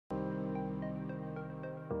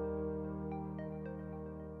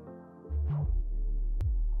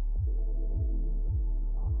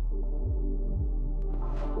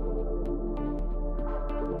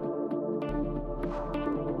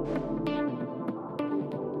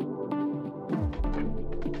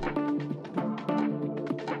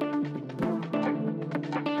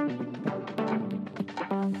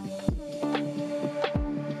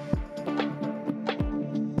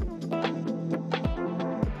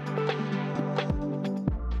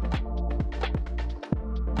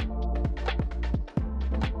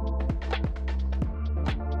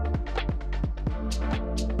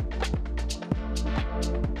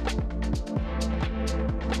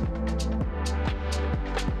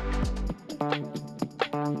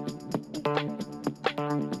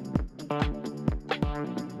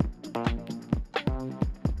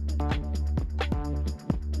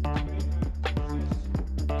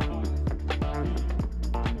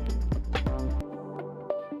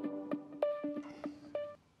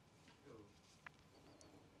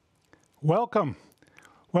Welcome.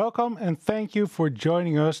 Welcome and thank you for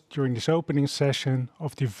joining us during this opening session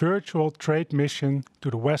of the virtual trade mission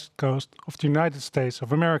to the west coast of the United States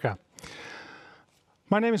of America.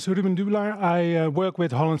 My name is Ruben Dubelaar. I work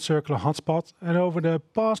with Holland Circular Hotspot, and over the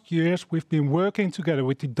past years we've been working together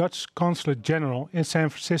with the Dutch Consulate General in San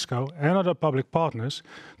Francisco and other public partners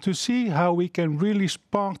to see how we can really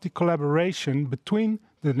spark the collaboration between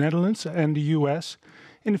the Netherlands and the US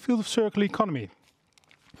in the field of circular economy.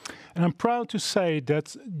 And I'm proud to say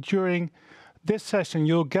that during this session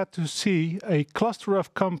you'll get to see a cluster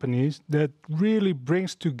of companies that really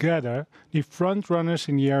brings together the front runners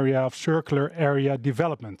in the area of circular area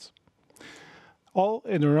development. All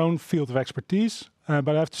in their own field of expertise, but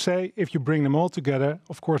I have to say, if you bring them all together,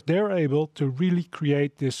 of course they're able to really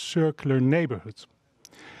create this circular neighborhood.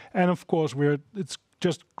 And of course it's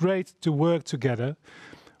just great to work together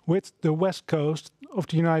with the west coast of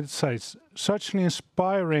the United States, such an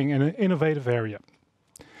inspiring and an innovative area.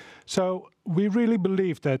 So we really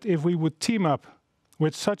believe that if we would team up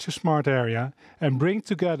with such a smart area and bring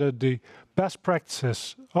together the best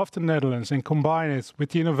practices of the Netherlands and combine it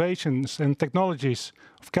with the innovations and technologies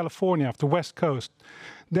of California, of the West Coast,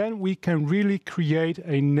 then we can really create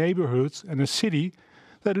a neighborhood and a city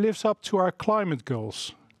that lives up to our climate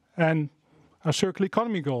goals and our circular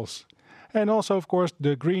economy goals. And also, of course,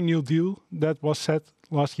 the Green New Deal that was set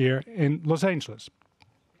last year in Los Angeles.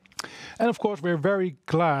 And of course, we're very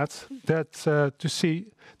glad that to see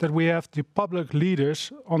that we have the public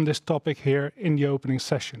leaders on this topic here in the opening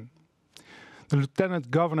session. The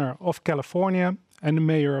Lieutenant Governor of California and the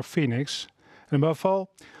Mayor of Phoenix, and above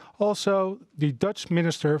all, also the Dutch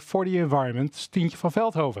Minister for the Environment, Stientje van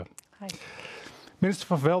Veldhoven. Hi. Minister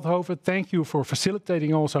van Veldhoven, thank you for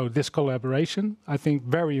facilitating also this collaboration. I think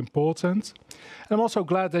very important. And I'm also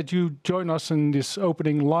glad that you join us in this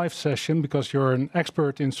opening live session because you're an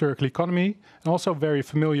expert in circular economy and also very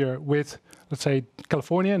familiar with, let's say,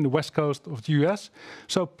 California and the west coast of the US.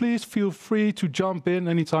 So please feel free to jump in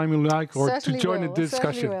anytime you like or Certainly to join will. the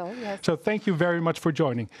discussion. Will, yes. So thank you very much for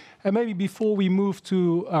joining. And maybe before we move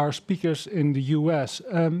to our speakers in the US,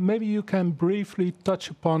 maybe you can briefly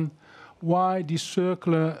touch upon why the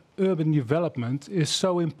circular urban development is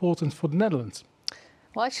so important for the Netherlands.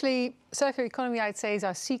 Well, actually, circular economy, I'd say, is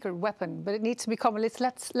our secret weapon, but it needs to become a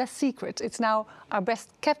little less secret. It's now our best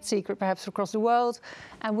kept secret, perhaps, across the world,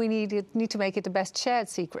 and we need to make it the best shared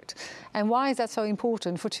secret. And why is that so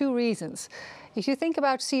important? For two reasons. If you think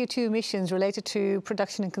about CO2 emissions related to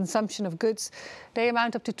production and consumption of goods, they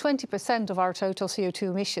amount up to 20% of our total CO2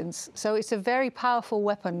 emissions. So it's a very powerful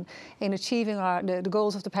weapon in achieving the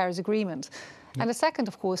goals of the Paris Agreement. And the second,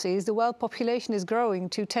 of course, is the world population is growing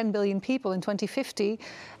to 10 billion people in 2050,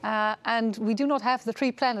 and we do not have the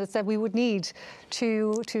 3 planets that we would need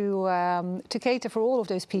to cater for all of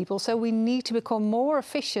those people. So we need to become more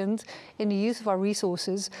efficient in the use of our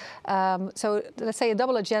resources. So let's say a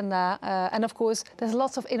double agenda, and of course, there's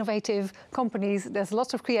lots of innovative companies, there's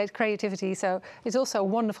lots of creativity, so it's also a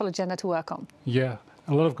wonderful agenda to work on. Yeah,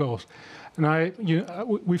 a lot of goals. And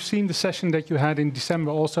we've seen the session that you had in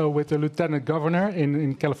December also with the Lieutenant Governor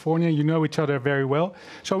in California. You know each other very well.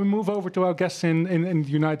 So we move over to our guests in the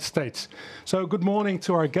United States. So good morning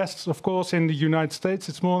to our guests, of course, in the United States.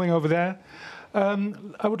 It's morning over there.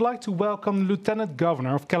 I would like to welcome Lieutenant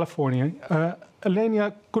Governor of California,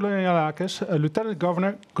 Elena Kounalakis. Lieutenant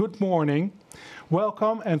Governor, good morning.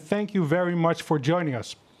 Welcome and thank you very much for joining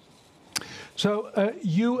us. So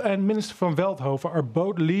you and Minister van Veldhoven are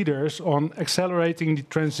both leaders on accelerating the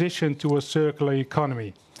transition to a circular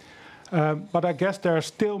economy. But I guess there are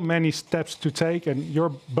still many steps to take, and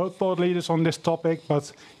you're both thought leaders on this topic,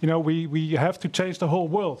 but you know, we have to change the whole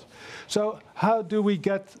world. So how do we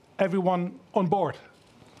get everyone on board?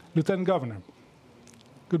 Lieutenant Governor,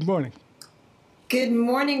 good morning. Good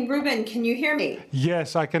morning, Ruben. Can you hear me?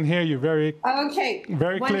 Yes, I can hear you very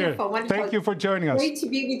clear. Wonderful. Thank you for joining us. Great to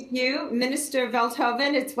be with you, Minister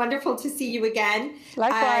Veldhoven. It's wonderful to see you again.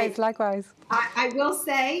 Likewise. I will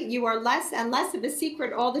say you are less and less of a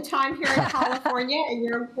secret all the time here in California and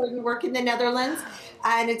your important work in the Netherlands.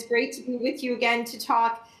 And it's great to be with you again to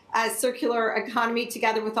talk circular economy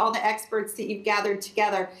together with all the experts that you've gathered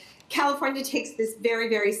together. California takes this very,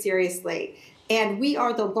 very seriously. And we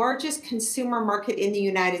are the largest consumer market in the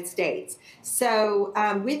United States. So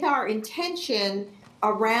with our intention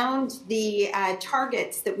around the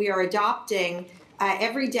targets that we are adopting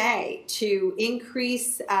every day to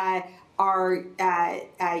increase our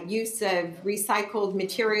use of recycled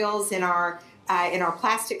materials in our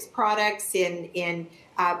plastics products, in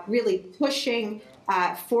really pushing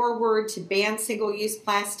forward to ban single-use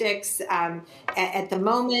plastics. At the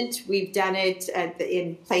moment, we've done it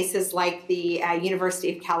in places like the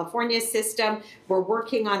University of California system. We're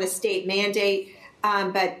working on a state mandate,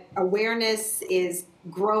 but awareness is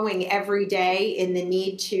growing every day in the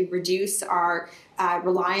need to reduce our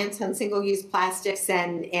reliance on single-use plastics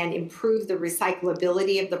and improve the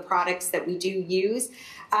recyclability of the products that we do use,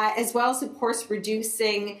 as well as, of course,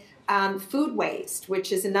 reducing food waste,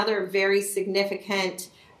 which is another very significant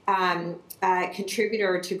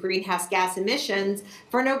contributor to greenhouse gas emissions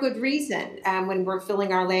for no good reason when we're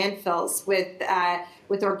filling our landfills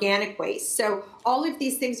with organic waste. So all of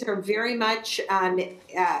these things are very much on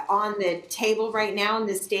the table right now in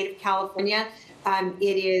the state of California.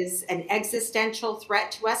 It is an existential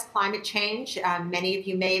threat to us, climate change. Many of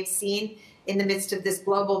you may have seen in the midst of this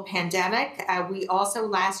global pandemic. We also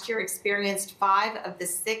last year experienced 5 of the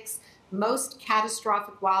 6 most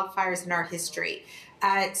catastrophic wildfires in our history.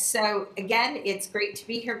 So again, it's great to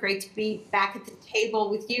be here, great to be back at the table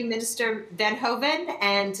with you, Minister Veenhoven,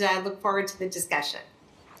 and look forward to the discussion.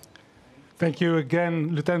 Thank you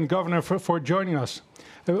again, Lieutenant Governor, for joining us.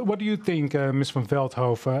 What do you think, Ms. van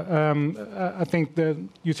Veldhoven? I think that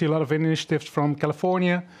you see a lot of initiatives from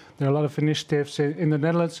California. There are a lot of initiatives in the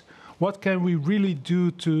Netherlands. What can we really do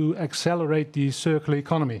to accelerate the circular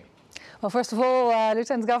economy? Well, first of all,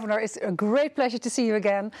 Lieutenant Governor, it's a great pleasure to see you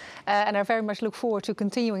again, and I very much look forward to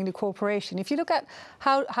continuing the cooperation. If you look at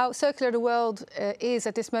how circular the world is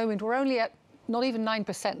at this moment, we're only at not even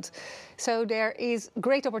 9%. So there is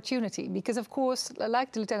great opportunity because, of course,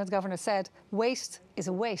 like the Lieutenant Governor said, waste is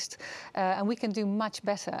a waste and we can do much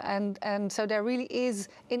better. And so there really is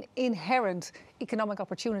an inherent economic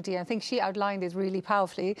opportunity. I think she outlined it really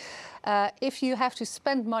powerfully. If you have to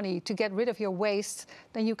spend money to get rid of your waste,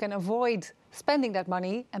 then you can avoid spending that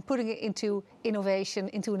money and putting it into innovation,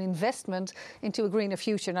 into an investment, into a greener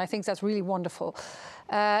future. And I think that's really wonderful.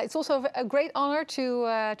 It's also a great honor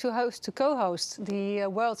to co-host the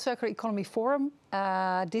World Circular Economy Forum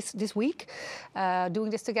this week, doing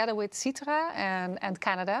this together with Citra and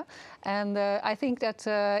Canada. And I think that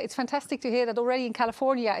it's fantastic to hear that already in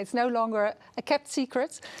California it's no longer a kept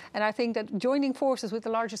secret. And I think that joining forces with the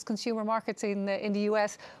largest consumer markets in the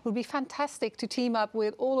US would be fantastic to team up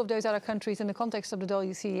with all of those other countries in the context of the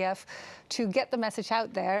WCEF to get the message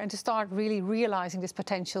out there and to start really realizing this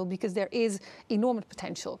potential, because there is enormous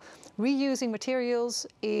potential. Reusing materials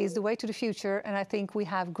is the way to the future, and I think we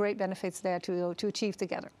have great benefits there to achieve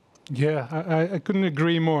together. Yeah, I couldn't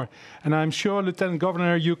agree more. And I'm sure, Lieutenant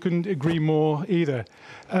Governor, you couldn't agree more either.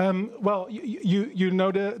 Well, you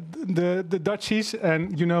know the Dutchies,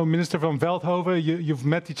 and you know Minister van Veldhoven. You've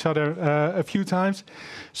met each other a few times.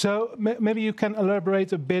 So maybe you can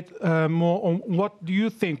elaborate a bit more on what do you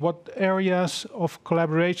think, what areas of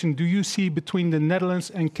collaboration do you see between the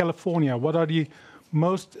Netherlands and California? What are the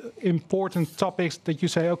most important topics that you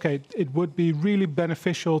say, okay, it would be really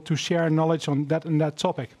beneficial to share knowledge on that and that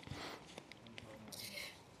topic?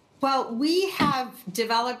 Well, we have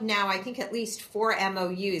developed now, I think, at least 4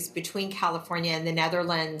 MOUs between California and the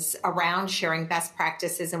Netherlands around sharing best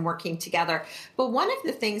practices and working together. But one of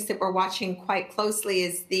the things that we're watching quite closely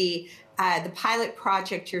is the pilot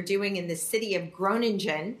project you're doing in the city of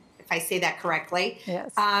Groningen, if I say that correctly,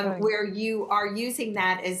 yes, where you are using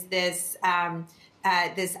that as this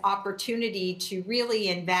this opportunity to really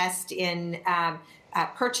invest in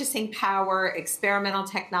purchasing power, experimental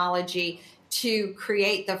technology, to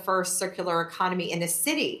create the first circular economy in a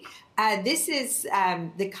city. This is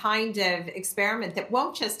the kind of experiment that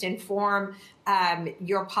won't just inform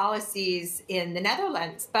your policies in the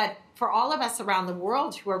Netherlands, but for all of us around the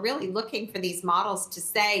world who are really looking for these models to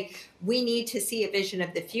say, we need to see a vision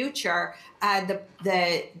of the future.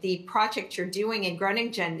 The project you're doing in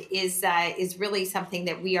Groningen is really something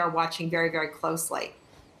that we are watching very, very closely.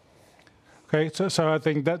 Okay, so I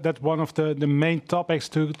think that's one of the main topics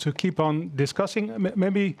to keep on discussing.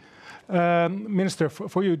 Maybe, Minister,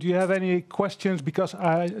 for you, do you have any questions? Because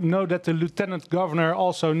I know that the Lieutenant Governor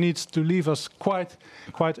also needs to leave us quite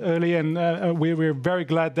early, and we're very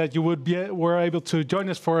glad that you were able to join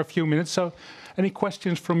us for a few minutes. So, any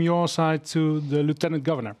questions from your side to the Lieutenant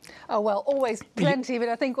Governor? Oh, well, always plenty, but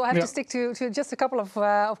I think we'll have to stick to just a couple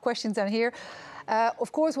of questions down here.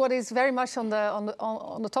 Of course, what is very much on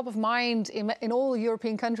the top of mind in all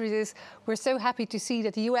European countries is we're so happy to see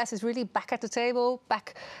that the US is really back at the table,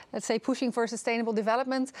 back, let's say, pushing for sustainable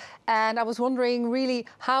development. And I was wondering, really,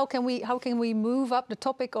 how can we move up the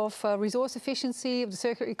topic of resource efficiency, of the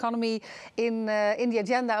circular economy in the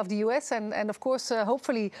agenda of the US? And of course,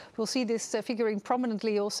 hopefully, we'll see this figure figuring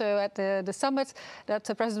prominently also at the summit that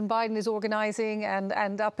President Biden is organizing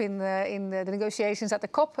and up in the negotiations at the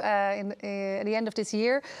COP at the end of this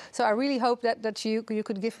year. So I really hope that you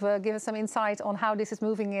could give us some insight on how this is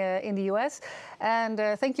moving in the US. And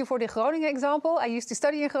thank you for the Groningen example. I used to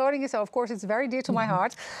study in Groningen, so of course it's very dear to my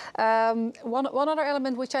heart. One other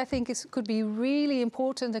element which I think could be really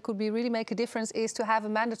important, that could be really make a difference, is to have a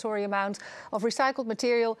mandatory amount of recycled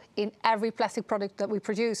material in every plastic product that we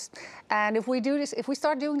produce. And if we do this, if we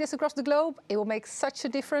start doing this across the globe, it will make such a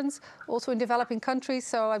difference also in developing countries.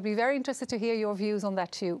 So I'd be very interested to hear your views on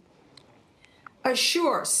that too.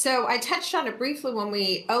 Sure. So I touched on it briefly when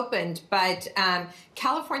we opened, but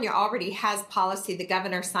California already has policy the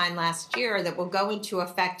governor signed last year that will go into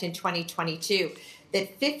effect in 2022,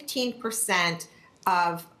 that 15%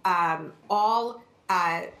 of all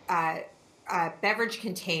beverage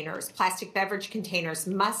containers, plastic beverage containers,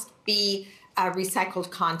 must be recycled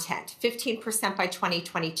content, 15% by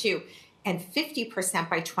 2022. And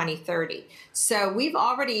 50% by 2030. So we've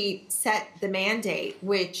already set the mandate,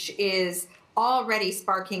 which is already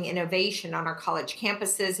sparking innovation on our college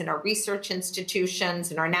campuses, in our research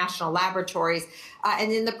institutions, in our national laboratories,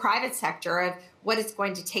 and in the private sector of what it's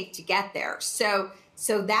going to take to get there. So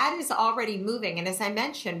that is already moving. And as I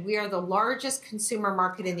mentioned, we are the largest consumer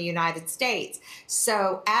market in the United States.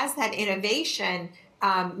 So as that innovation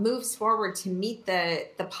moves forward to meet the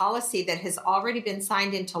policy that has already been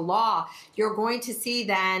signed into law, you're going to see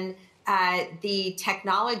then the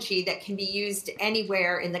technology that can be used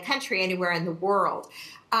anywhere in the country, anywhere in the world.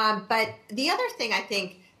 But the other thing I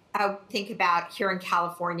think about here in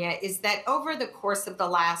California is that over the course of the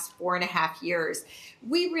last 4.5 years,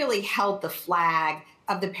 we really held the flag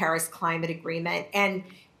of the Paris Climate Agreement.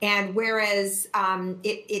 And whereas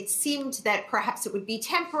it seemed that perhaps it would be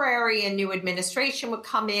temporary, a new administration would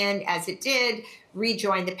come in, as it did,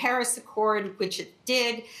 rejoin the Paris Accord, which it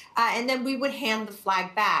did, and then we would hand the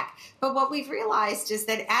flag back. But what we've realized is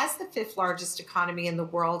that as the 5th largest economy in the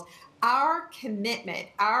world, our commitment,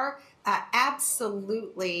 our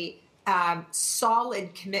absolutely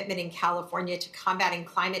solid commitment in California to combating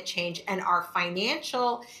climate change and our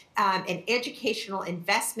financial and educational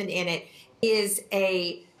investment in it is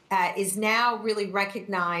now really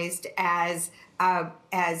recognized as that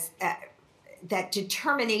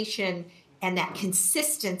determination and that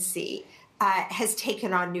consistency has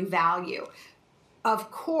taken on new value. Of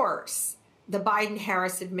course, the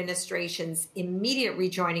Biden-Harris administration's immediate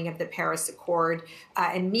rejoining of the Paris Accord,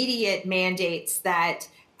 immediate mandates that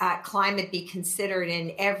climate be considered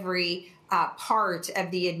in every part of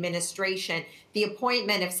the administration, the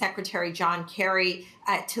appointment of Secretary John Kerry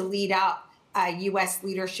to lead up U.S.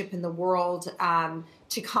 leadership in the world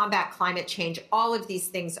to combat climate change. All of these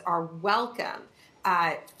things are welcome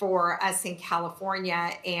for us in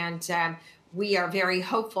California, and we are very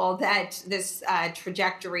hopeful that this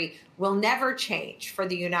trajectory will never change for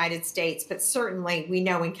the United States, but certainly we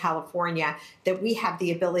know in California that we have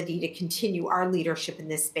the ability to continue our leadership in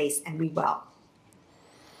this space, and we will.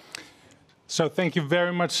 So thank you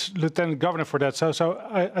very much, Lieutenant Governor, for that. So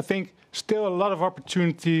I think still a lot of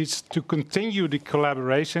opportunities to continue the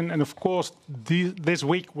collaboration. And of course, this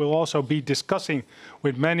week we'll also be discussing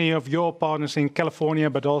with many of your partners in California,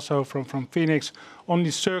 but also from Phoenix, on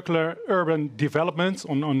the circular urban development,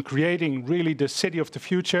 on creating really the city of the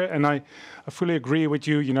future. And I fully agree with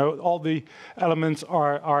you, all the elements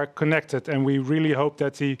are connected. And we really hope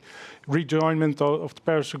that the rejoinment of the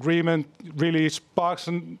Paris Agreement really sparks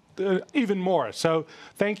even more. So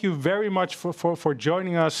thank you very much for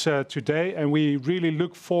joining us today, and we really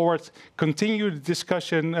look forward to continue the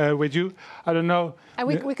discussion with you. I don't know. And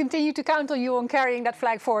we continue to count on you on carrying that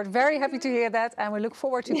flag forward. Very happy to hear that, and we look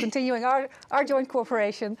forward to continuing our joint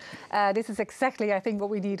cooperation. This is exactly, I think, what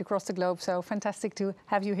we need across the globe. So fantastic to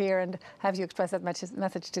have you here and have you express that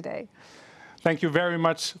message today. Thank you very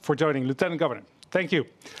much for joining, Lieutenant Governor. Thank you.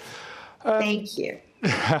 Thank you.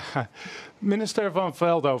 Minister van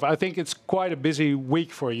Veldhoven, I think it's quite a busy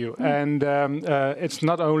week for you. And it's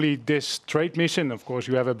not only this trade mission, of course,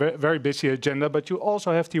 you have a very busy agenda, but you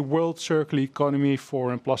also have the World Circular Economy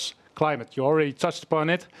Forum plus Climate. You already touched upon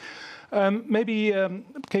it. Maybe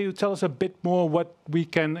can you tell us a bit more what we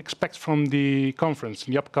can expect from the conference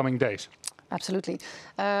in the upcoming days? Absolutely.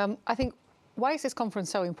 I think, why is this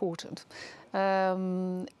conference so important?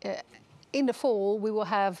 In the fall, we will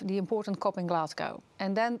have the important COP in Glasgow.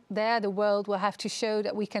 And then there, the world will have to show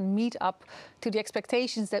that we can meet up to the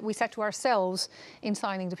expectations that we set to ourselves in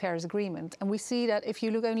signing the Paris Agreement. And we see that if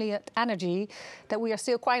you look only at energy, that we are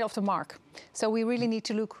still quite off the mark. So we really need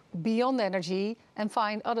to look beyond energy and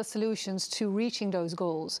find other solutions to reaching those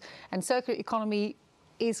goals. And circular economy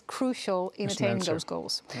is crucial in That's an attaining answer. those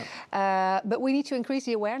goals. Yeah. But we need to increase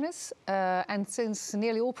the awareness, and since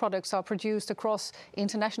nearly all products are produced across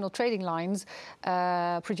international trading lines,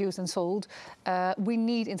 produced and sold, we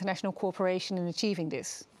need international cooperation in achieving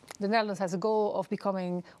this. The Netherlands has a goal of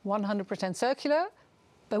becoming 100% circular,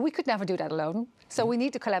 but we could never do that alone. So we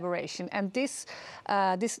need the collaboration. And this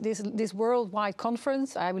worldwide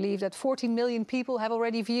conference, I believe that 40 million people have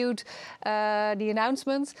already viewed the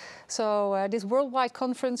announcements. So this worldwide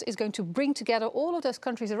conference is going to bring together all of those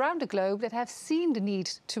countries around the globe that have seen the need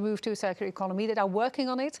to move to a circular economy, that are working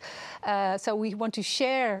on it. So we want to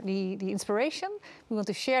share the inspiration, we want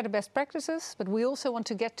to share the best practices, but we also want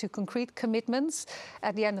to get to concrete commitments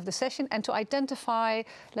at the end of the session and to identify,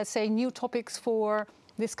 let's say, new topics for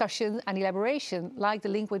discussion and elaboration, like the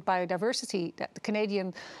link with biodiversity that the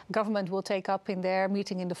Canadian government will take up in their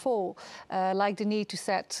meeting in the fall, like the need to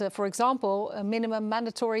set, for example, a minimum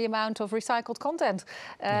mandatory amount of recycled content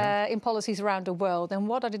in policies around the world, and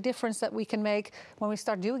what are the difference that we can make when we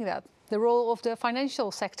start doing that. The role of the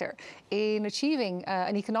financial sector in achieving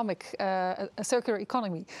an economic, a circular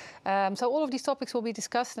economy. So all of these topics will be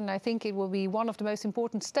discussed, and I think it will be one of the most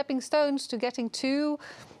important stepping stones to getting to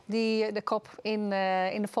the COP in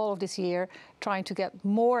the fall of this year, trying to get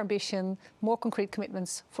more ambition, more concrete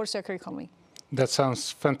commitments for the circular economy. That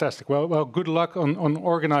sounds fantastic. Well, good luck on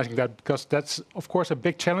organizing that, because that's, of course, a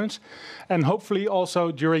big challenge. And hopefully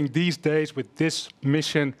also during these days with this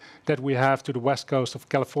mission that we have to the west coast of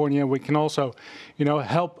California, we can also,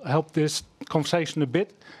 help this conversation a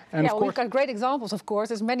bit. And yeah, we've got great examples, of course.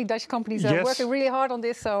 There's many Dutch companies that are working really hard on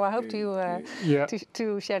this, so I hope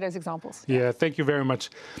to share those examples. Yeah, thank you very much.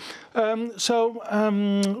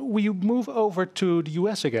 We move over to the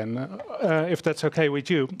US again, if that's okay with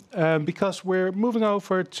you, because we're moving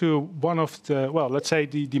over to one of the, let's say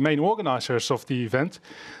the main organizers of the event,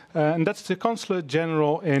 and that's the Consulate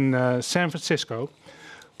General in San Francisco.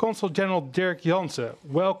 Consul General Dirk Jansen,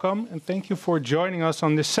 welcome, and thank you for joining us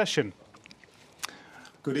on this session.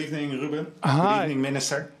 Good evening, Ruben. Hi. Good evening,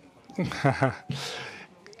 Minister.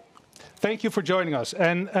 Thank you for joining us.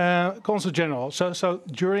 And Consul General, so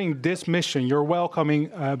during this mission, you're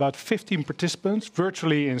welcoming about 15 participants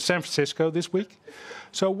virtually in San Francisco this week.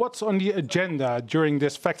 So what's on the agenda during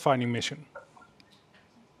this fact-finding mission?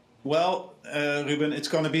 Well, Ruben, it's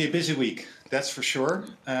going to be a busy week, that's for sure.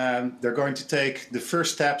 They're going to take the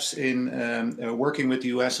first steps in working with the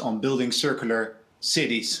US on building circular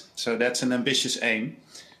cities. So that's an ambitious aim.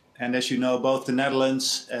 And as you know, both the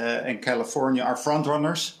Netherlands and California are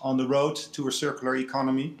frontrunners on the road to a circular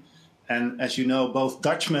economy. And as you know, both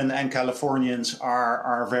Dutchmen and Californians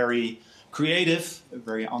are very creative,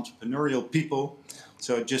 very entrepreneurial people.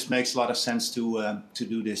 So it just makes a lot of sense to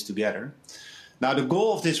do this together. Now, the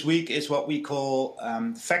goal of this week is what we call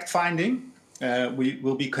fact-finding. We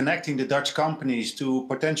will be connecting the Dutch companies to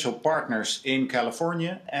potential partners in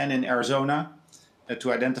California and in Arizona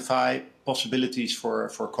to identify possibilities for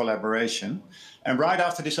collaboration. And right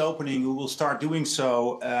after this opening, we will start doing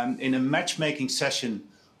so in a matchmaking session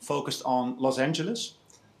focused on Los Angeles,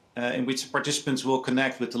 in which participants will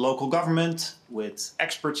connect with the local government, with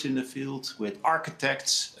experts in the field, with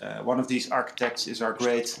architects. One of these architects is our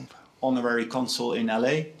great honorary consul in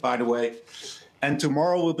LA, by the way. And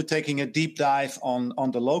tomorrow we'll be taking a deep dive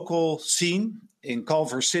on the local scene in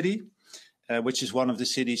Culver City, which is one of the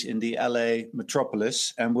cities in the LA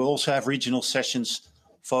metropolis. And we'll also have regional sessions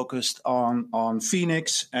focused on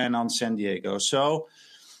Phoenix and on San Diego. So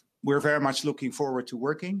we're very much looking forward to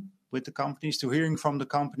working with the companies, to hearing from the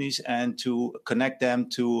companies, and to connect them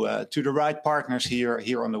to the right partners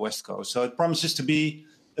here on the West Coast. So it promises to be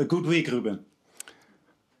a good week, Ruben.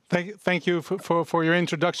 Thank you for your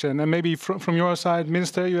introduction. And maybe from your side,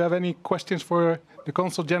 Minister, you have any questions for the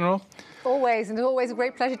Consul General? Always, and it's always a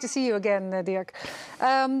great pleasure to see you again, Dirk.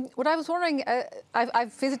 What I was wondering,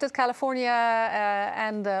 I've visited California,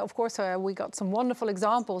 and of course we got some wonderful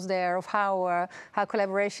examples there of how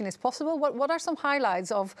collaboration is possible. What are some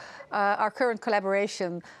highlights of our current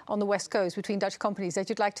collaboration on the West Coast between Dutch companies that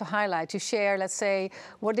you'd like to highlight, to share, let's say,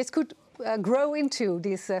 what this could grow into,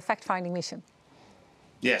 this fact-finding mission?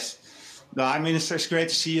 Yes. No, Minister, it's great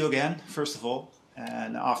to see you again, first of all.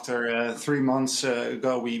 And after 3 months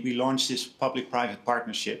ago, we launched this public-private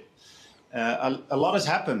partnership. A lot has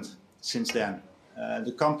happened since then.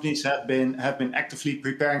 The companies have been actively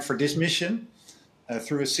preparing for this mission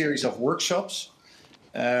through a series of workshops.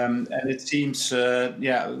 And it seems,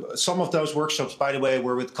 some of those workshops, by the way,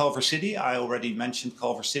 were with Culver City. I already mentioned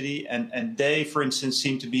Culver City. And they, for instance,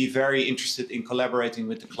 seem to be very interested in collaborating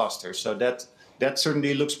with the cluster. So that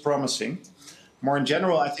certainly looks promising. More in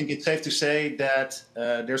general, I think it's safe to say that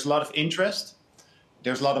there's a lot of interest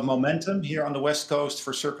there's a lot of momentum here on the West Coast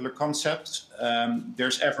for circular concepts.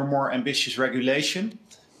 There's ever more ambitious regulation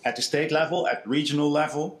at the state level, at regional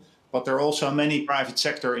level, but there are also many private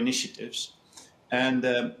sector initiatives. And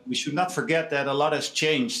we should not forget that a lot has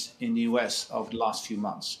changed in the US over the last few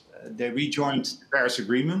months. They rejoined the Paris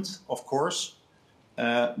Agreement, of course,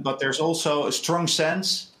 but there's also a strong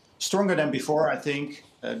sense, stronger than before, I think,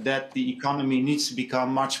 that the economy needs to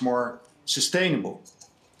become much more sustainable.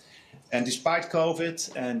 And despite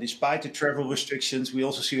COVID and despite the travel restrictions, we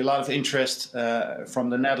also see a lot of interest from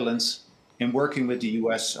the Netherlands in working with the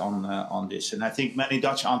US on this. And I think many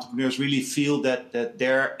Dutch entrepreneurs really feel that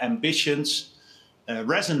their ambitions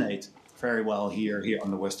resonate very well here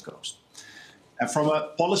on the West Coast. And from a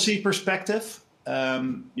policy perspective,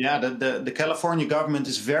 the California government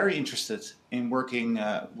is very interested in working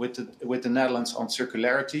with the Netherlands on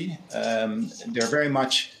circularity. They're very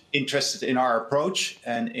much interested in our approach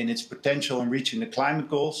and in its potential in reaching the climate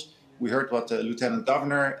goals. We heard what the Lieutenant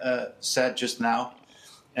Governor said just now.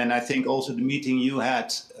 And I think also the meeting you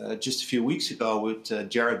had just a few weeks ago with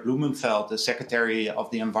Jared Blumenfeld, the Secretary of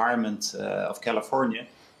the Environment of California,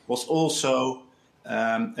 was also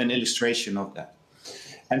an illustration of that.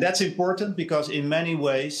 And that's important because in many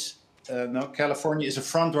ways, California is a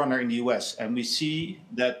front runner in the US, and we see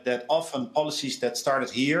that often policies that started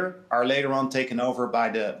here are later on taken over by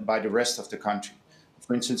the rest of the country.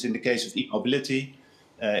 For instance, in the case of e-mobility,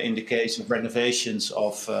 in the case of renovations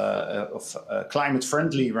of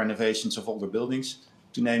climate-friendly renovations of older buildings,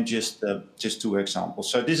 to name just 2 examples.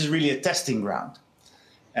 So this is really a testing ground,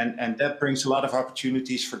 and that brings a lot of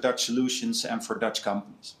opportunities for Dutch solutions and for Dutch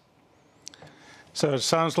companies. So it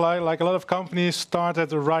sounds like a lot of companies start at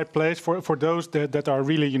the right place. For those that are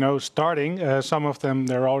really, starting, some of them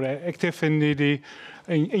they're already active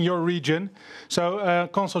in your region. So,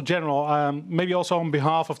 Consul General, maybe also on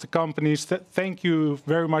behalf of the companies, thank you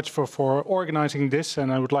very much for organizing this,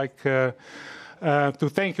 and I would like to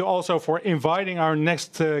thank you also for inviting our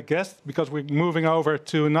next guest, because we're moving over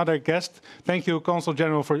to another guest. Thank you, Consul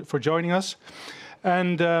General, for joining us.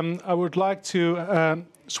 And I would like to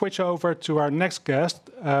switch over to our next guest,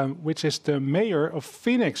 which is the Mayor of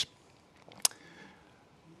Phoenix.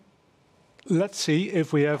 Let's see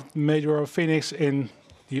if we have Mayor of Phoenix in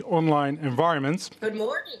the online environment. Good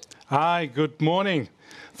morning. Hi, good morning.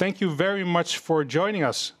 Thank you very much for joining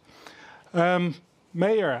us.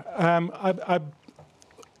 Mayor,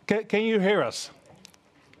 can you hear us?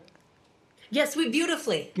 Yes,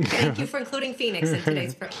 beautifully. Thank you for including Phoenix in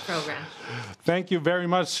today's program. Thank you very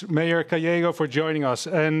much, Mayor Gallego, for joining us.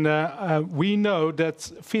 And we know that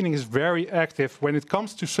Phoenix is very active when it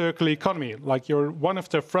comes to circular economy, like you're one of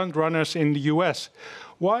the front runners in the US.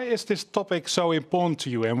 Why is this topic so important to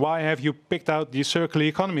you, and why have you picked out the circular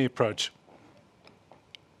economy approach?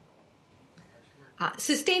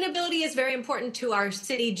 Sustainability is very important to our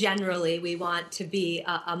city generally. We want to be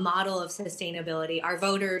a model of sustainability. Our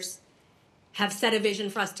voters have set a vision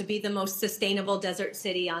for us to be the most sustainable desert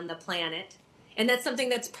city on the planet. And that's something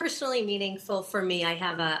that's personally meaningful for me. I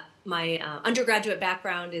have my undergraduate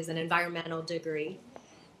background is an environmental degree.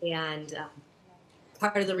 And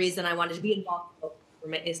part of the reason I wanted to be involved in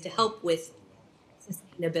government is to help with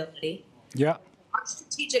sustainability. Yeah. Our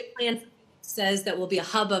strategic plan says that we'll be a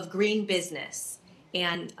hub of green business,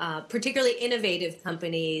 and particularly innovative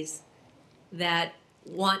companies that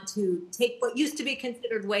want to take what used to be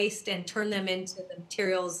considered waste and turn them into the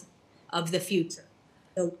materials of the future.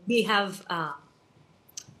 So we have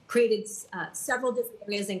created several different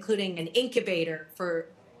areas, including an incubator for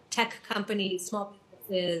tech companies, small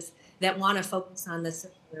businesses that want to focus on the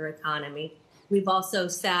circular economy. We've also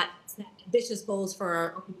set ambitious goals for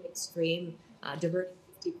our open waste stream, diverting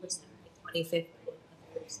 50% by 2050.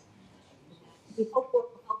 We hope will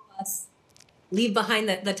help us leave behind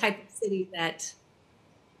the type of city that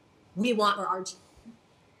we want for our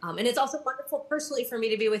children. And it's also wonderful personally for me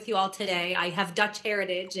to be with you all today. I have Dutch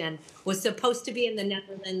heritage and was supposed to be in the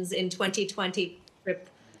Netherlands in 2020. Trip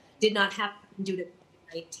did not happen due to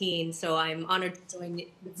COVID-19, so I'm honored to join the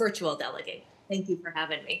virtual delegate. Thank you for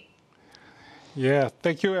having me. Yeah,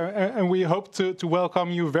 thank you. And we hope to welcome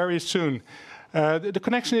you very soon. The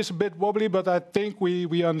connection is a bit wobbly, but I think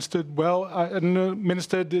we understood well.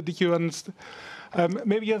 Minister, did you understand?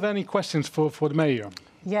 Maybe you have any questions for the mayor?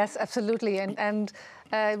 Yes, absolutely. And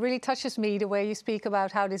it really touches me the way you speak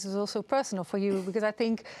about how this is also personal for you, because I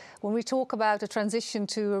think when we talk about a transition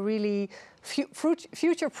to a really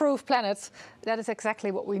future-proof planet, that is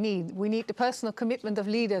exactly what we need. We need the personal commitment of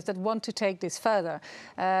leaders that want to take this further.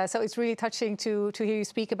 So it's really touching to hear you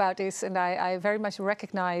speak about this, and I very much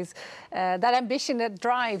recognize that ambition, that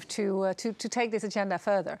drive to take this agenda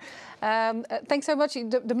further. Thanks so much.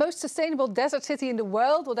 The most sustainable desert city in the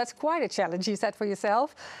world, well, that's quite a challenge you set for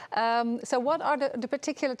yourself. So what are the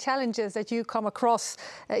particular challenges that you come across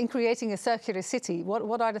in creating a circular city?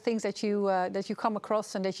 What are the things that you come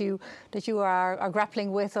across and that you are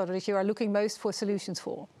grappling with, or that you are looking most for solutions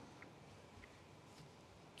for?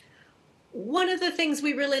 One of the things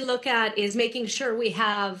we really look at is making sure we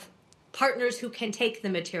have partners who can take the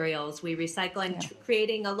materials we recycle and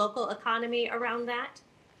creating a local economy around that.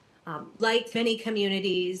 Like many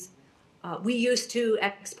communities, we used to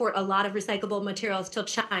export a lot of recyclable materials to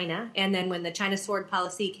China, and then when the China sword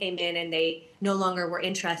policy came in and they no longer were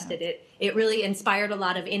interested, it really inspired a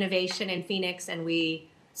lot of innovation in Phoenix, and we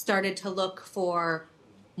started to look for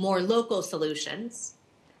more local solutions.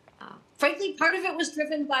 Frankly, part of it was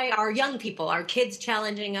driven by our young people, our kids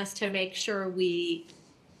challenging us to make sure we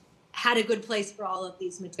had a good place for all of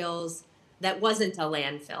these materials that wasn't a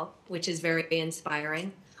landfill, which is very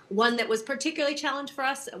inspiring. One that was particularly challenged for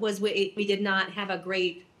us was we did not have a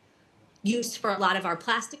great use for a lot of our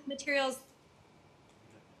plastic materials.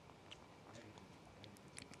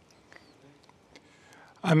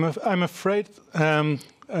 I'm afraid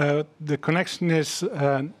the connection is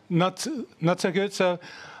not so good. So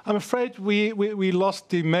I'm afraid we lost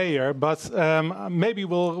the mayor, but maybe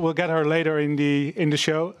we'll get her later in the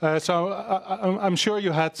show. So I'm sure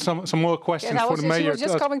you had some more questions for the mayor. She was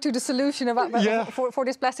just coming to the solution about for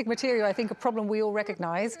this plastic material. I think a problem we all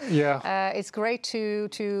recognise. Yeah, it's great to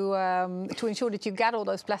ensure that you get all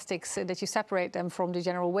those plastics, that you separate them from the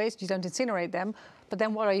general waste. You don't incinerate them. But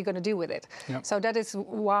then what are you going to do with it? Yep. So that is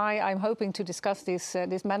why I'm hoping to discuss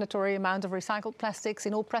this mandatory amount of recycled plastics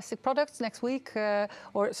in all plastic products next week,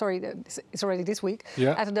 it's already this week,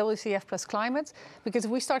 at the WCF Plus Climate. Because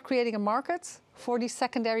if we start creating a market for these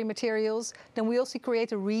secondary materials, then we also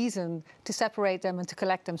create a reason to separate them and to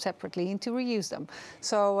collect them separately and to reuse them.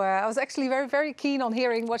 So I was actually very, very keen on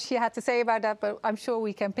hearing what she had to say about that, but I'm sure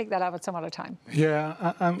we can pick that up at some other time.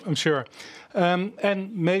 Yeah, I'm sure.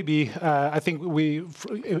 And maybe I think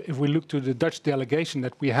if we look to the Dutch delegation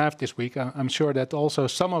that we have this week, I'm sure that also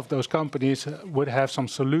some of those companies would have some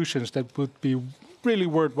solutions that would be really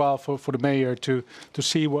worthwhile for the mayor to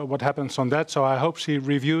see what happens on that. So I hope she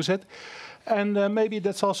reviews it. And maybe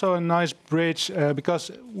that's also a nice bridge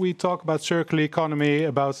because we talk about circular economy,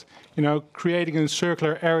 about creating a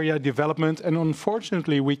circular area development, and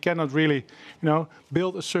unfortunately we cannot really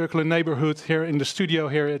build a circular neighborhood here in the studio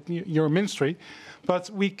here at your ministry. But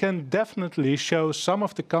we can definitely show some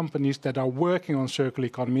of the companies that are working on circular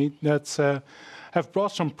economy that have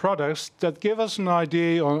brought some products that give us an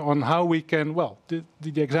idea on how we can,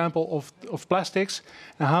 the example of plastics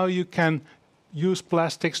and how you can use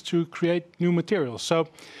plastics to create new materials. So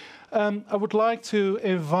I would like to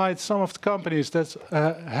invite some of the companies, that's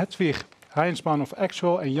Hedwig Heinsman of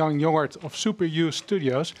Actual and Jan Jongert of Superuse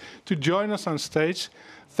Studios, to join us on stage.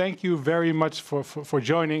 Thank you very much for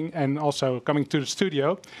joining and also coming to the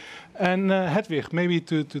studio. And Hedwig, maybe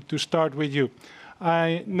to start with you.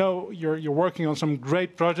 I know you're working on some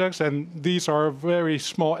great projects, and these are very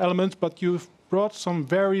small elements, but you've brought some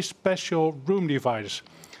very special room dividers.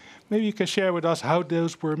 Maybe you can share with us how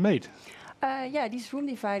those were made. These room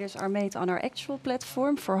dividers are made on our Actual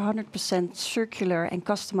platform for 100% circular and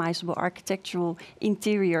customizable architectural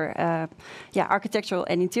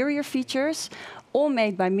and interior features, all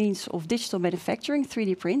made by means of digital manufacturing,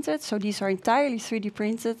 3D printed. So these are entirely 3D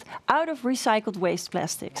printed out of recycled waste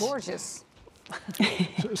plastics. Gorgeous.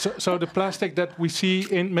 So the plastic that we see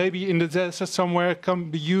maybe in the desert somewhere can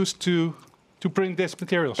be used to print these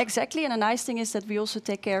materials. Exactly, and the nice thing is that we also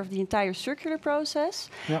take care of the entire circular process.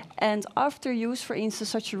 Yeah. And after use, for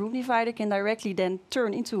instance, such a room divider can directly then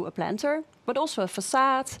turn into a planter, but also a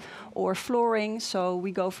facade or flooring. So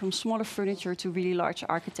we go from smaller furniture to really large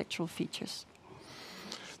architectural features.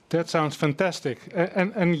 That sounds fantastic.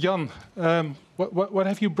 And Jan, what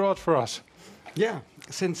have you brought for us? Yeah,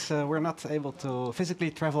 since we're not able to physically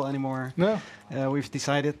travel anymore, we've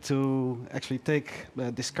decided to actually take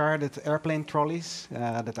discarded airplane trolleys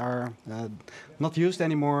that are not used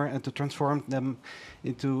anymore and to transform them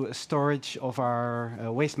into storage of our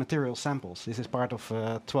waste material samples. This is part of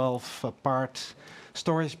a 12-part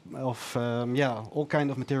storage of all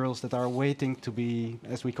kinds of materials that are waiting to be,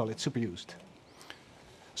 as we call it, super used.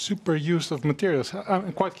 Super use of materials.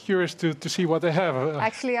 I'm quite curious to see what they have.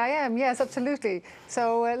 Actually, I am. Yes, absolutely.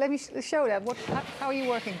 So let me show that. How are you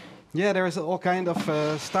working? Yeah, there is all kind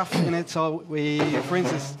of stuff in it. So we, for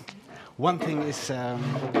instance, one thing is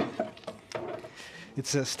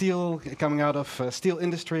it's steel coming out of steel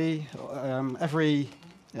industry. Every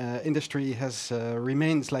industry has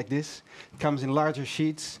remains like this. It comes in larger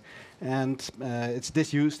sheets, and it's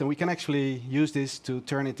disused. And we can actually use this to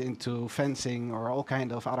turn it into fencing or all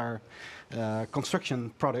kind of other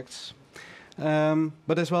construction products.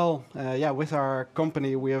 But as well, with our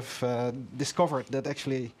company, we have discovered that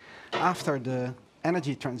actually after the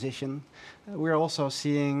energy transition, we're also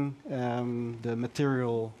seeing the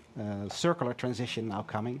material circular transition now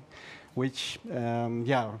coming, which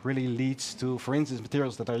really leads to, for instance,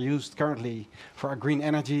 materials that are used currently for our green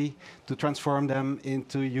energy to transform them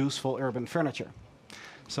into useful urban furniture.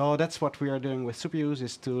 So that's what we are doing with Superuse,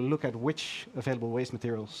 is to look at which available waste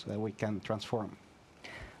materials we can transform.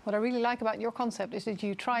 What I really like about your concept is that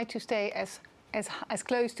you try to stay as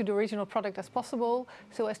close to the original product as possible,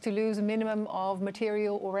 so as to lose a minimum of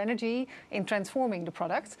material or energy in transforming the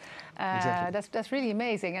product. Exactly. That's really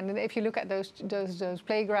amazing. And if you look at those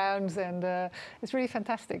playgrounds, and it's really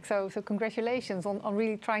fantastic. So congratulations on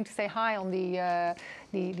really trying to stay high on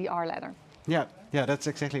the R ladder. Yeah, that's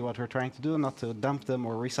exactly what we're trying to do. Not to dump them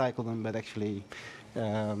or recycle them, but actually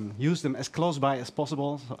use them as close by as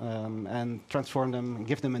possible and transform them and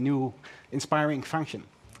give them a new inspiring function.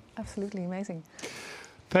 Absolutely amazing.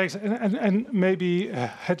 Thanks. And maybe,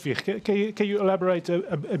 Hedwig, can you elaborate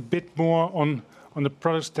a bit more on the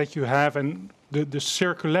products that you have and the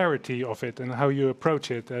circularity of it and how you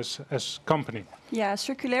approach it as company? Yeah,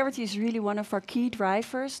 circularity is really one of our key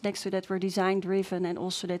drivers. Next to that, we're design-driven, and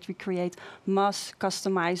also that we create mass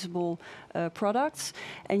customizable products.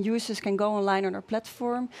 And users can go online on our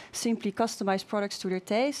platform, simply customize products to their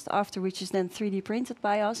taste, after which is then 3D printed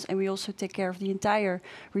by us. And we also take care of the entire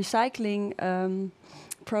recycling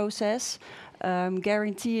process,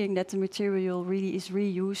 guaranteeing that the material really is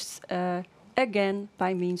reused again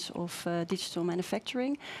by means of digital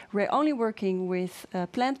manufacturing. We're only working with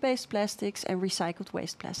plant-based plastics and recycled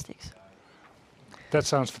waste plastics. That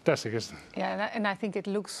sounds fantastic, isn't it? Yeah, and I think it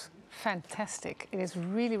looks fantastic. It is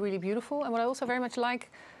really, really beautiful. And what I also very much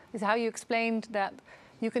like is how you explained that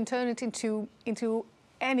you can turn it into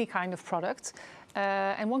any kind of product.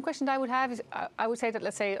 And one question that I would have is, I would say that,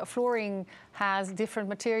 let's say, a flooring has different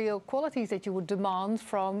material qualities that you would demand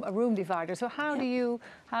from a room divider. So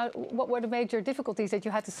what were the major difficulties that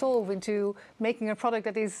you had to solve into making a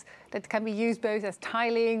product that can be used both as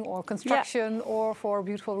tiling or construction or for a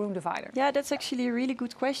beautiful room divider? Yeah, that's actually a really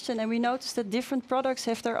good question. And we noticed that different products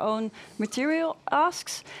have their own material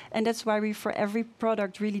asks. And that's why we, for every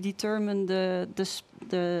product, really determine the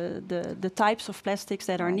types of plastics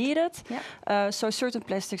that are needed. Yeah. So certain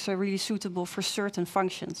plastics are really suitable for certain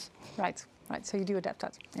functions. Right. So you do adapt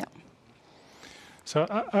that. Yeah. So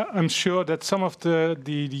I'm sure that some of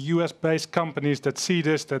the US-based companies that see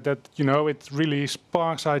this, that it really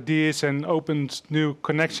sparks ideas and opens new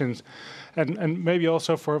connections, and maybe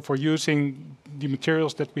also for using the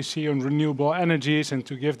materials that we see on renewable energies and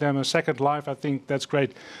to give them a second life. I think that's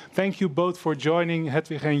great. Thank you both for joining,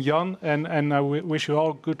 Hedwig and Jan, and I wish you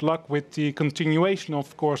all good luck with the continuation,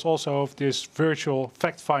 of course, also of this virtual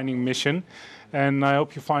fact-finding mission. And I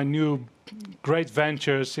hope you find new great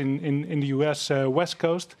ventures in the US West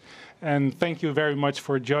Coast. And thank you very much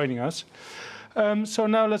for joining us. So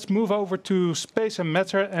now let's move over to Space and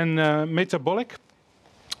Matter and Metabolic,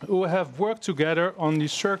 who have worked together on the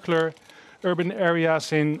circular urban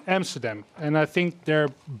areas in Amsterdam. And I think they're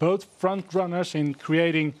both front runners in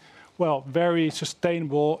creating, well, very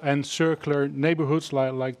sustainable and circular neighborhoods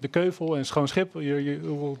like De Keuvel and Schoon Schip.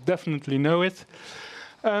 You will definitely know it.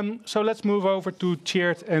 So let's move over to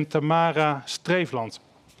Tjeerd and Tamara Streefland.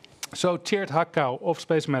 So Tjeerd Hakkau of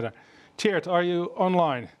Space Matter. Tjeerd, are you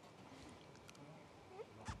online?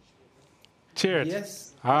 Tjeerd.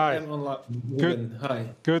 Yes, hi. I am online. Good. Hi.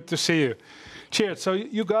 Good to see you. Tjeerd, so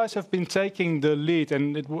you guys have been taking the lead,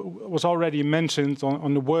 and it was already mentioned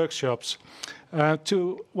on the workshops,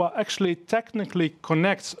 to actually technically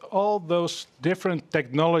connect all those different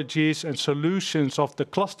technologies and solutions of the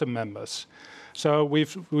cluster members. So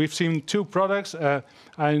we've seen two products.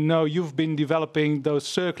 I know you've been developing those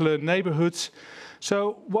circular neighborhoods.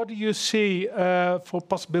 So what do you see for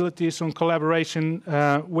possibilities on collaboration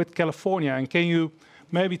with California? And can you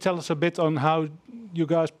maybe tell us a bit on how you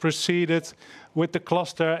guys proceeded with the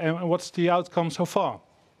cluster and what's the outcome so far?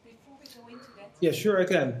 Before we go into that. Yeah, sure, I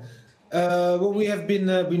can. Well, we have been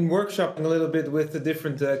workshopping a little bit with the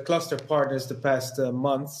different cluster partners the past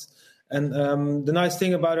months. And the nice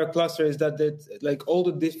thing about our cluster is that like all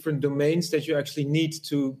the different domains that you actually need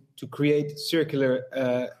to to create circular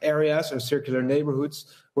areas or circular neighborhoods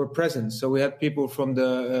were present. So we had people from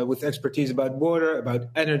with expertise about water, about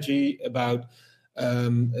energy, about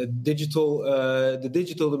the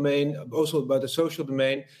digital domain, also about the social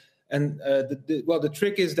domain. And the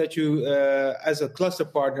trick is that you, as a cluster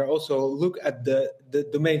partner, also look at the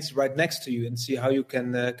domains right next to you and see how you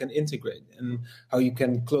can integrate and how you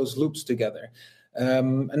can close loops together.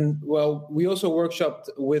 We also workshopped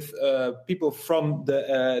with people from the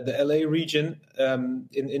LA region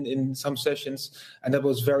in some sessions, and that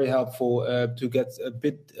was very helpful to get a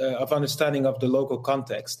bit of understanding of the local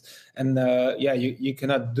context. And you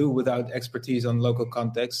cannot do without expertise on local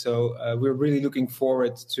context. So we're really looking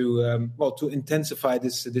forward to intensify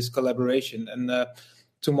this collaboration. And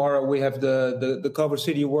tomorrow we have the Culver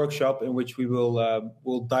City workshop in which we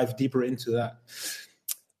will dive deeper into that.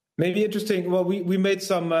 Maybe interesting. Well, we made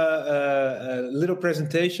some little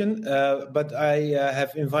presentation, but I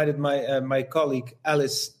have invited my colleague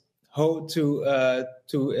Alice Ho to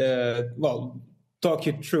talk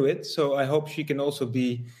you through it. So I hope she can also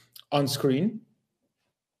be on screen.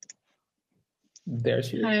 There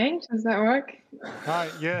she is. Hi, does that work? Hi,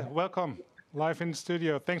 yeah, welcome. Live in the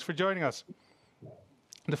studio. Thanks for joining us.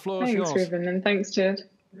 The floor is yours. Thanks, Ruben, and thanks, Jed.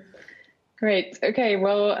 Great. Okay,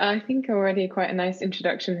 well, I think already quite a nice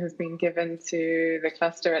introduction has been given to the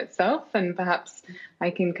cluster itself, and perhaps I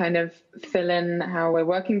can kind of fill in how we're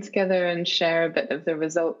working together and share a bit of the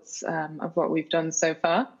results of what we've done so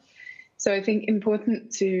far. So I think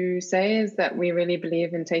important to say is that we really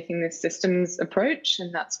believe in taking this systems approach,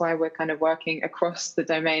 and that's why we're kind of working across the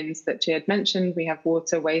domains that Jed mentioned. We have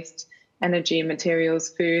water, waste, energy, materials,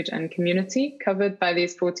 food, and community covered by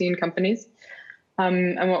these 14 companies.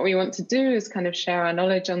 And what we want to do is kind of share our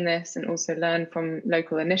knowledge on this and also learn from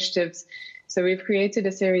local initiatives. So we've created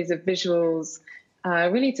a series of visuals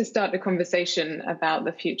really to start a conversation about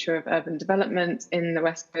the future of urban development in the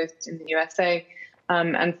West Coast in the USA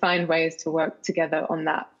and find ways to work together on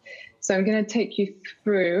that. So I'm going to take you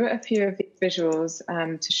through a few of these visuals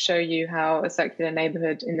to show you how a circular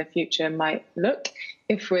neighborhood in the future might look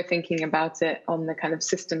if we're thinking about it on the kind of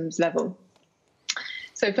systems level.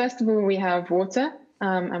 So first of all, we have water,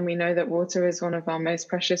 and we know that water is one of our most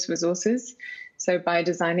precious resources. So by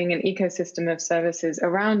designing an ecosystem of services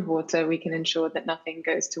around water, we can ensure that nothing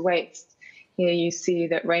goes to waste. Here you see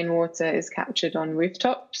that rainwater is captured on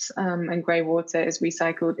rooftops and grey water is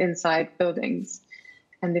recycled inside buildings.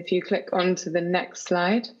 And if you click on to the next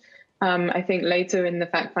slide, I think later in the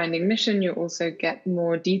fact-finding mission, you also get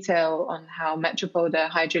more detail on how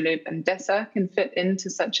Metropolder, Hydraloop and DESA can fit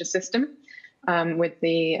into such a system. With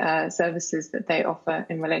the services that they offer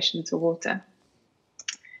in relation to water.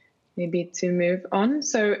 Maybe to move on.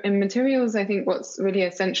 So in materials, I think what's really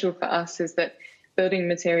essential for us is that building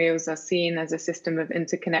materials are seen as a system of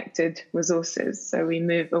interconnected resources. So we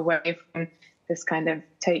move away from this kind of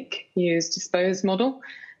take, use, dispose model.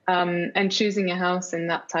 And choosing a house in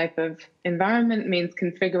that type of environment means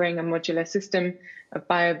configuring a modular system of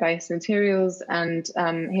bio-based materials. And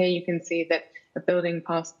here you can see that a building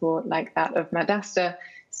passport like that of Madasta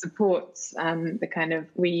supports the kind of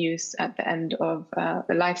reuse at the end of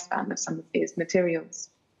the lifespan of some of these materials.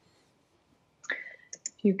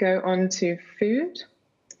 If you go on to food.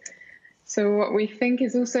 So what we think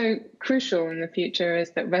is also crucial in the future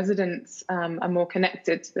is that residents are more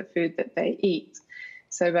connected to the food that they eat.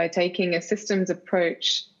 So by taking a systems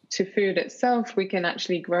approach to food itself, we can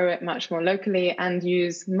actually grow it much more locally and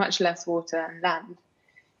use much less water and land.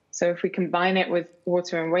 So if we combine it with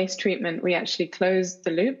water and waste treatment, we actually close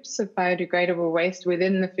the loops of biodegradable waste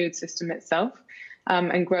within the food system itself.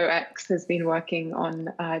 And GrowX has been working on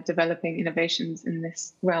developing innovations in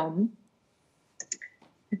this realm.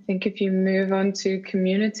 I think if you move on to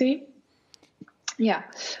community. Yeah,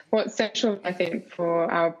 what's central, I think,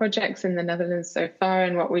 for our projects in the Netherlands so far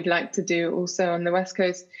and what we'd like to do also on the West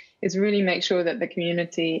Coast is really make sure that the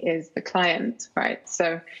community is the client, right?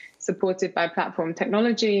 So supported by platform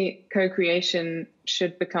technology, co-creation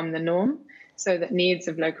should become the norm so that needs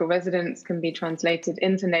of local residents can be translated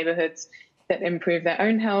into neighborhoods that improve their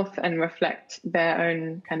own health and reflect their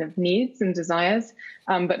own kind of needs and desires,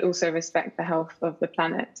 but also respect the health of the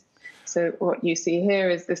planet. So what you see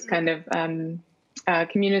here is this kind of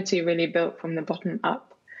community really built from the bottom up.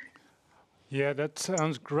 Yeah, that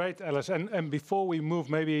sounds great, Alice. And before we move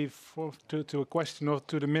maybe to a question or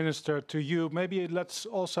to the minister, to you, maybe let's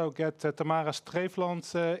also get Tamara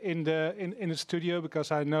Streefland in the studio,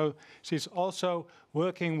 because I know she's also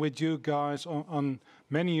working with you guys on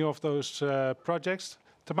many of those projects.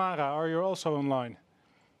 Tamara, are you also online?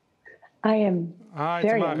 I am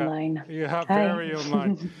very Tamara. online. Yeah, very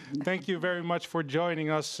online. Thank you very much for joining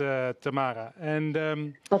us, Tamara. And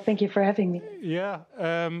well, thank you for having me. Yeah,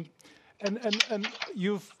 and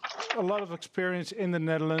you've a lot of experience in the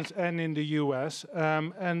Netherlands and in the US.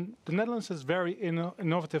 And the Netherlands has very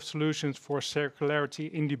innovative solutions for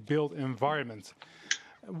circularity in the built environment.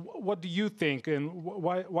 What do you think, and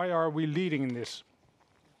why are we leading in this?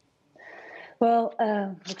 Well,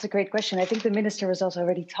 that's a great question. I think the minister was also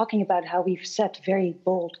already talking about how we've set very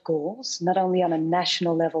bold goals, not only on a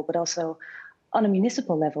national level, but also on a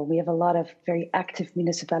municipal level. We have a lot of very active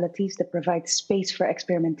municipalities that provide space for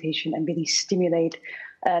experimentation and really stimulate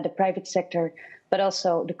the private sector, but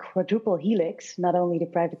also the quadruple helix, not only the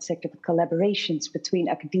private sector, but collaborations between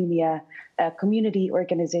academia, community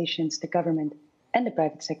organizations, the government, and the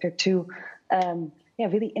private sector to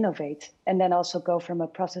really innovate, and then also go from a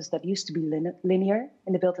process that used to be linear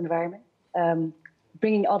in the built environment,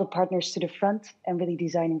 bringing all the partners to the front and really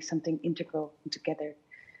designing something integral and together.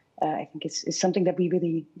 I think it's something that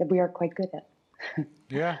we are quite good at.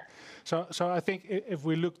 Yeah, so I think if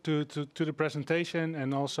we look to the presentation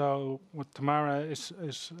and also what Tamara is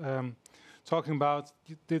talking about,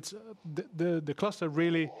 the cluster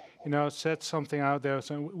really set something out there.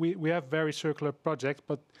 So we have very circular projects,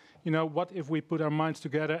 but what if we put our minds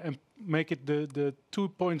together and make it the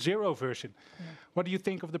 2.0 version? Yeah. What do you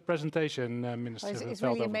think of the presentation, Minister? Well, it's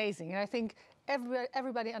really amazing. And I think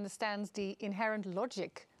everybody understands the inherent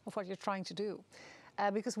logic of what you're trying to do.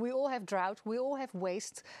 Because we all have drought, we all have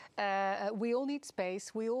waste, we all need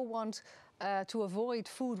space, we all want to avoid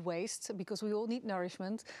food waste because we all need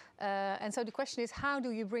nourishment. And so the question is, how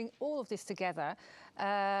do you bring all of this together?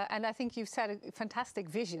 And I think you've set a fantastic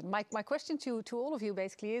vision. My question to all of you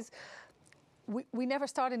basically is, we never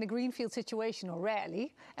start in a greenfield situation, or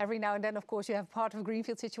rarely. Every now and then, of course, you have part of a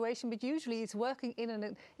greenfield situation, but usually it's working in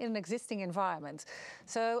an existing environment.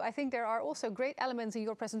 So I think there are also great elements in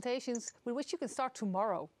your presentations with which you can start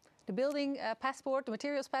tomorrow. The building passport, the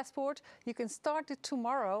materials passport, you can start it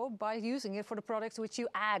tomorrow by using it for the products which you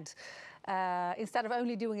add, instead of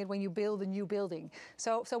only doing it when you build a new building.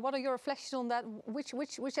 So what are your reflections on that?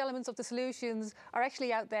 Which elements of the solutions are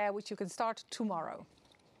actually out there which you can start tomorrow?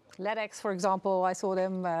 LEDX, for example, I saw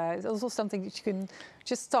them. It's also something that you can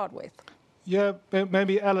just start with. Yeah,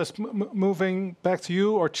 maybe Alice, moving back to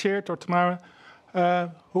you, or Tjeerd, or Tamara.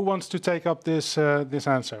 Who wants to take up this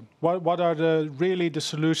answer? What are really the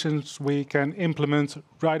solutions we can implement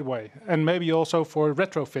right away? And maybe also for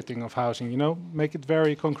retrofitting of housing, make it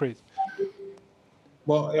very concrete.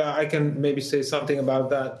 Well, yeah, I can maybe say something about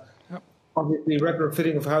that. Yep. Obviously,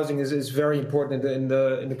 retrofitting of housing is very important in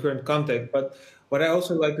the current context. But what I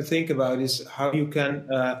also like to think about is how you can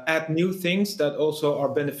add new things that also are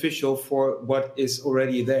beneficial for what is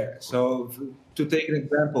already there. So to take an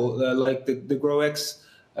example, like the GrowX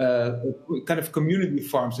kind of community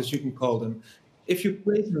farms, as you can call them. If you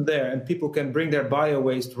place them there and people can bring their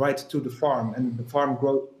bio-waste right to the farm, and the farm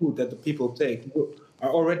grows food that the people take, you are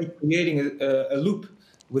already creating a loop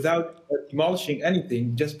without demolishing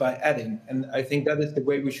anything, just by adding. And I think that is the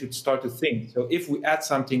way we should start to think. So if we add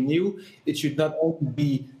something new, it should not only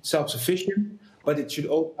be self-sufficient, but it should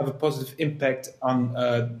also have a positive impact on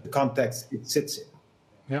the context it sits in.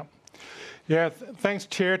 Yeah. Yeah, thanks,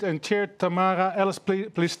 Tjeerd. And Tjeerd, Tamara, Alice,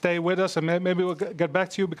 please stay with us, and maybe we'll get back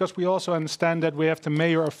to you, because we also understand that we have the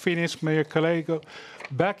Mayor of Phoenix, Mayor Gallego,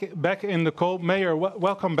 back in the call. Mayor,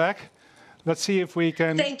 welcome back. Let's see if we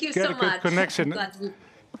can get a good connection.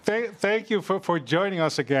 Thank you for joining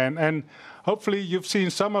us again. And hopefully you've seen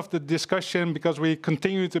some of the discussion, because we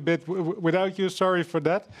continued a bit without you. Sorry for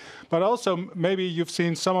that. But also maybe you've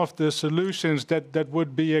seen some of the solutions that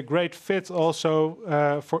would be a great fit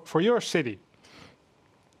also for your city.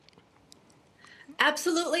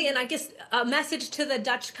 Absolutely. And I guess a message to the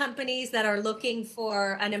Dutch companies that are looking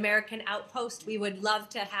for an American outpost, we would love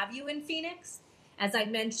to have you in Phoenix. As I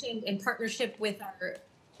mentioned, in partnership with our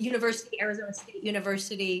university, Arizona State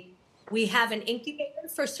University, we have an incubator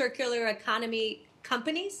for circular economy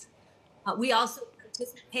companies. We also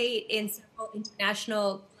participate in several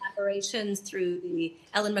international collaborations through the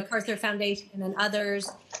Ellen MacArthur Foundation and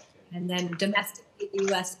others, and then domestically the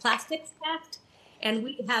U.S. Plastics Act. And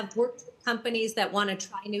we have worked with companies that want to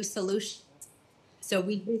try new solutions. So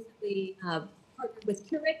we recently partnered with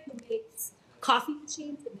Keurig, who makes coffee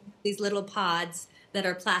machines, these little pods that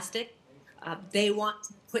are plastic. They want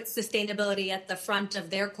to put sustainability at the front of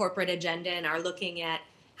their corporate agenda and are looking at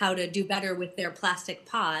how to do better with their plastic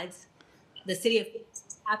pods. The City of Phoenix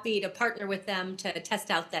is happy to partner with them to test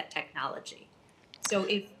out that technology. So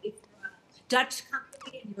if you're a Dutch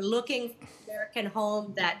company and you're looking for an American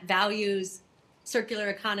home that values circular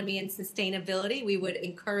economy and sustainability, we would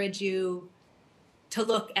encourage you to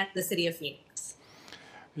look at the city of Phoenix.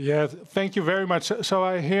 Yeah, thank you very much. So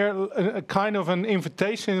I hear a kind of an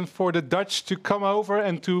invitation for the Dutch to come over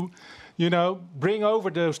and to, you know, bring over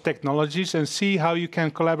those technologies and see how you can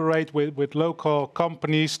collaborate with local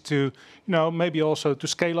companies to, you know, maybe also to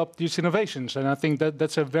scale up these innovations. And I think that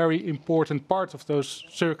that's a very important part of those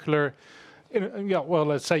circular, yeah, well,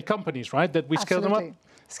 let's say companies, right? That we scale them up.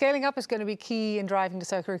 Scaling up is going to be key in driving the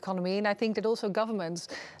circular economy, and I think that also governments,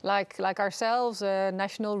 like ourselves,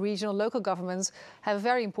 national, regional, local governments, have a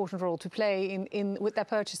very important role to play with their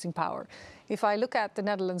purchasing power. If I look at the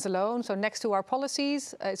Netherlands alone, so next to our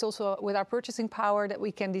policies, it's also with our purchasing power that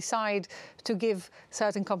we can decide to give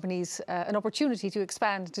certain companies an opportunity to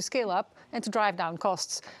expand, to scale up, and to drive down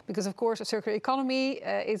costs. Because of course, a circular economy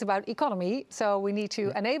is about economy, so we need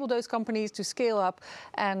to enable those companies to scale up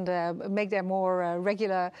and make them more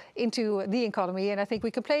regular into the economy, and I think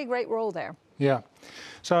we can play a great role there. Yeah,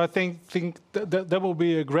 so I think that will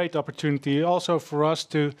be a great opportunity also for us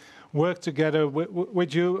to work together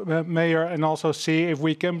with you, Mayor, and also see if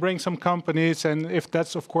we can bring some companies, and if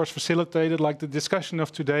that's of course facilitated, like the discussion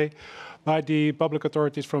of today, by the public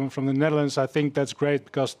authorities from the Netherlands. I think that's great,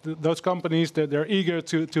 because those companies, they're eager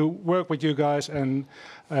to work with you guys, and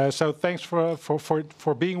so thanks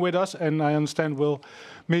for being with us. And I understand we'll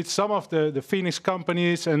meet some of the Phoenix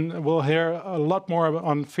companies, and we'll hear a lot more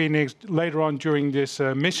on Phoenix later on during this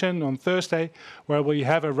mission on Thursday, where we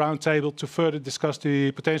have a roundtable to further discuss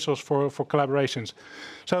the potentials for collaborations.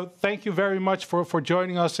 So thank you very much for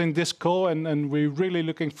joining us in this call, and we're really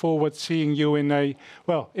looking forward to seeing you in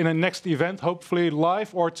a next event, hopefully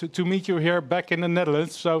live, or to meet you here back in the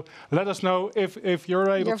Netherlands. So let us know if you're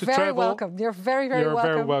able to travel. You're very welcome. You're very, very welcome.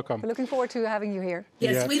 You're very welcome. We're looking forward to having you here.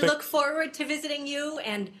 Yes, yeah, we look forward to visiting you,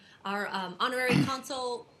 and our honorary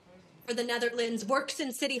consul for the Netherlands works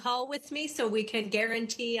in City Hall with me, so we can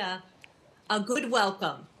guarantee a good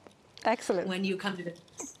welcome. Excellent. When you come to the...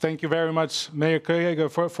 Thank you very much, Mayor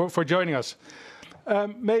Kooijega, for joining us.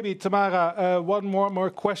 Maybe, Tamara, one more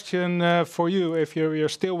question for you, if you're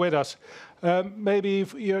still with us. Maybe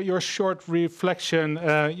your short reflection.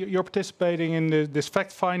 You're participating in this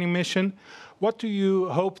fact-finding mission. What do you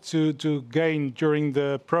hope to gain during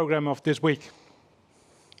the program of this week?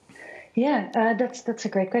 Yeah, that's a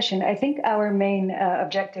great question. I think our main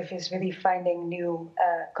objective is really finding new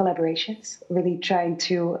collaborations, really trying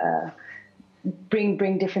to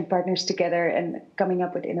bring different partners together and coming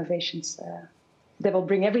up with innovations that will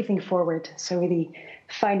bring everything forward. So really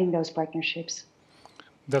finding those partnerships.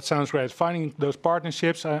 That sounds great. Finding those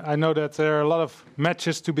partnerships. I know that there are a lot of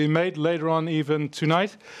matches to be made later on, even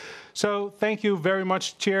tonight. So thank you very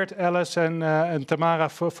much, Tjeerd, Alice, and Tamara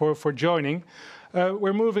for joining.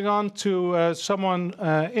 We're moving on to someone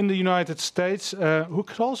in the United States who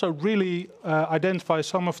could also really identify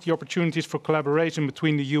some of the opportunities for collaboration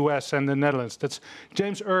between the US and the Netherlands. That's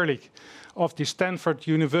James Ehrlich of the Stanford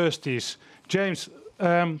Universities. James,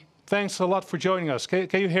 thanks a lot for joining us.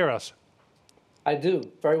 Can you hear us? I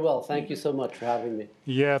do. Very well. Thank you so much for having me.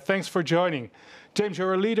 Yeah, thanks for joining. James,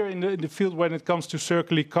 you're a leader in the field when it comes to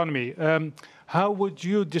circular economy. How would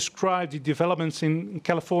you describe the developments in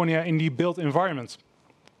California in the built environment?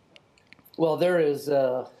 Well, there is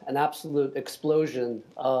an absolute explosion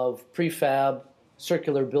of prefab,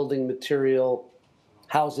 circular building material,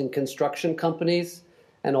 housing construction companies,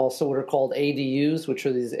 and also what are called ADUs, which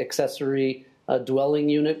are these accessory dwelling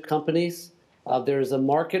unit companies. There's a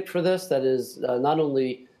market for this that is not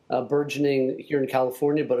only burgeoning here in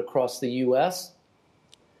California, but across the U.S.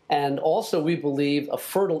 And also, we believe, a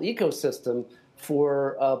fertile ecosystem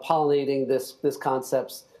for pollinating this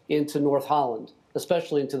concepts into North Holland,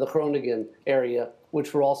 especially into the Groningen area,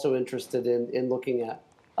 which we're also interested in looking at.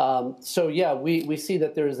 So yeah, we see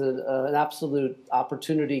that there's an absolute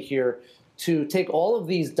opportunity here to take all of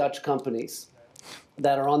these Dutch companies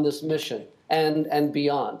that are on this mission and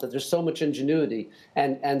beyond, that there's so much ingenuity,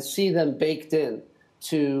 and see them baked in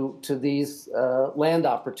to these land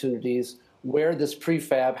opportunities where this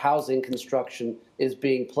prefab housing construction is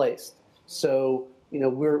being placed. So, you know,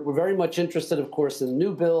 we're very much interested, of course, in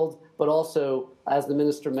new build, but also, as the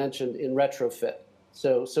minister mentioned, in retrofit.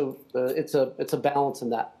 So it's a balance in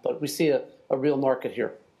that, but we see a real market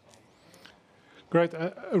here. Great,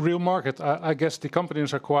 a real market. I guess the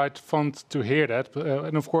companies are quite fond to hear that,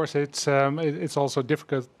 and of course it's also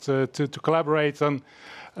difficult to collaborate on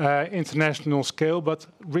international scale, but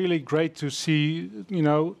really great to see, you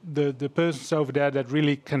know, the persons over there that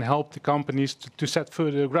really can help the companies to set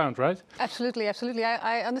foot on the ground, right? Absolutely, absolutely.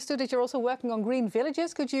 I understood that you're also working on green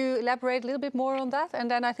villages. Could you elaborate a little bit more on that? And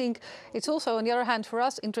then I think it's also, on the other hand, for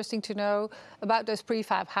us, interesting to know about those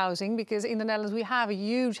prefab housing, because in the Netherlands we have a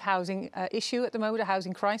huge housing issue at the moment, a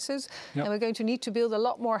housing crisis, and we're going to need to build a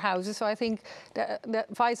lot more houses. So I think that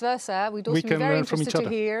vice versa, we'd also be very interested to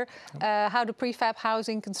hear how the prefab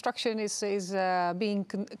housing construction is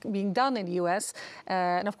being done in the US,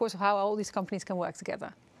 and of course how all these companies can work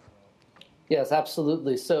together. Yes,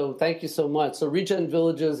 absolutely. So thank you so much. So Regen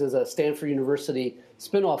Villages is a Stanford University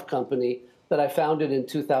spin-off company that I founded in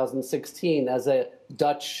 2016 as a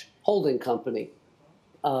Dutch holding company.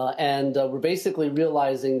 And we're basically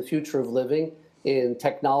realizing the future of living in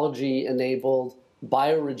technology-enabled,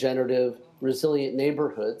 bioregenerative, resilient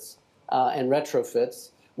neighborhoods and retrofits,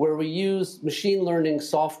 where we use machine learning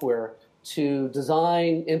software to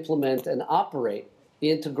design, implement, and operate the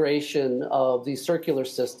integration of these circular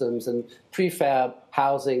systems and prefab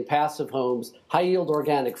housing, passive homes, high-yield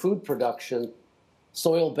organic food production,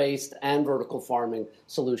 soil-based and vertical farming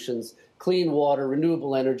solutions, clean water,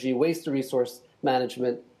 renewable energy, waste-to-resource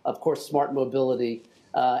management, of course, smart mobility,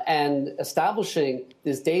 and establishing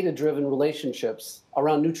these data-driven relationships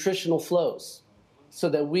around nutritional flows so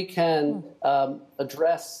that we can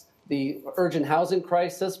address the urgent housing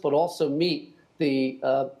crisis, but also meet the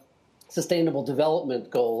sustainable development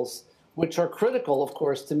goals, which are critical, of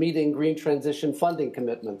course, to meeting green transition funding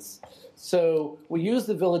commitments. So we use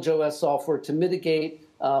the Village OS software to mitigate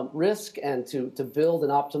risk and to build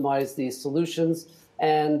and optimize these solutions.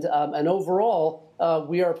 And overall,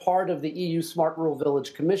 we are part of the EU Smart Rural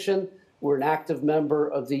Village Commission. We're an active member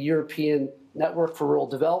of the European Network for Rural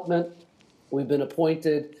Development. We've been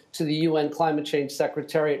appointed to the UN Climate Change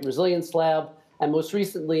Secretariat Resilience Lab, and most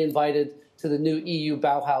recently invited to the new EU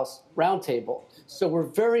Bauhaus Roundtable. So we're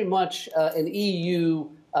very much an EU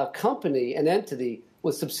company, an entity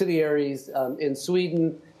with subsidiaries in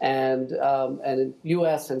Sweden and in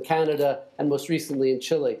US and Canada, and most recently in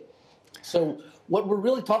Chile. So what we're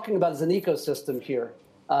really talking about is an ecosystem here.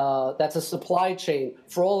 That's a supply chain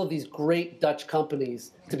for all of these great Dutch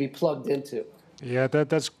companies to be plugged into. Yeah,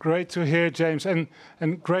 that's great to hear, James, and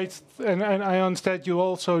I understand you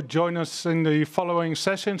also join us in the following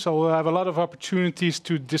session, so we'll have a lot of opportunities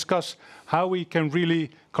to discuss how we can really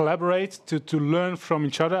collaborate to learn from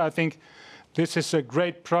each other. I think this is a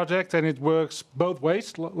great project and it works both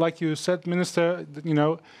ways. Like you said, Minister, you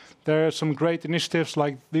know, there are some great initiatives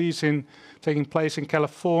like these taking place in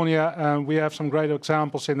California. We have some great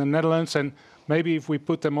examples in the Netherlands, and maybe if we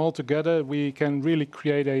put them all together, we can really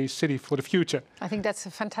create a city for the future. I think that's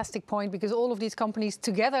a fantastic point, because all of these companies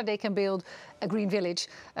together, they can build a green village,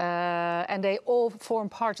 and they all form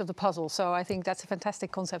part of the puzzle. So I think that's a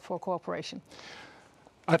fantastic concept for cooperation.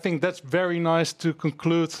 I think that's very nice to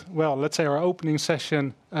conclude, well, let's say our opening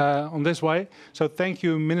session on this way. So thank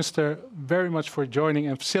you, Minister, very much for joining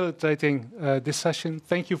and facilitating this session.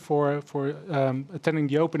 Thank you for attending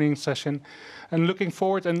the opening session, and looking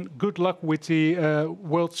forward, and good luck with the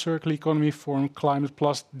World Circular Economy Forum Climate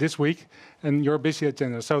Plus this week and your busy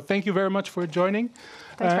agenda. So thank you very much for joining.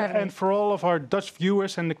 And for all of our Dutch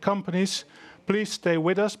viewers and the companies, please stay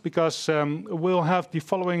with us, because we'll have the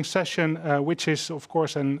following session, which is, of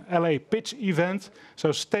course, an LA pitch event.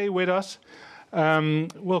 So stay with us.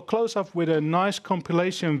 We'll close off with a nice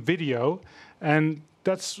compilation video. And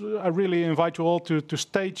I really invite you all to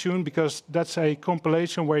stay tuned, because that's a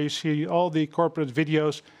compilation where you see all the corporate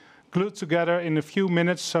videos glued together in a few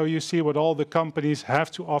minutes. So you see what all the companies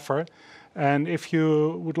have to offer. And if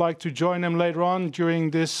you would like to join them later on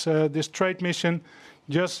during this trade mission,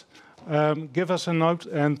 just give us a note,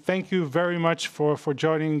 and thank you very much for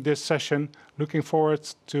joining this session. Looking forward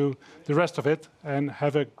to the rest of it, and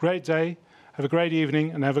have a great day, have a great evening,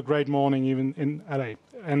 and have a great morning even in LA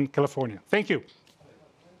and California. Thank you.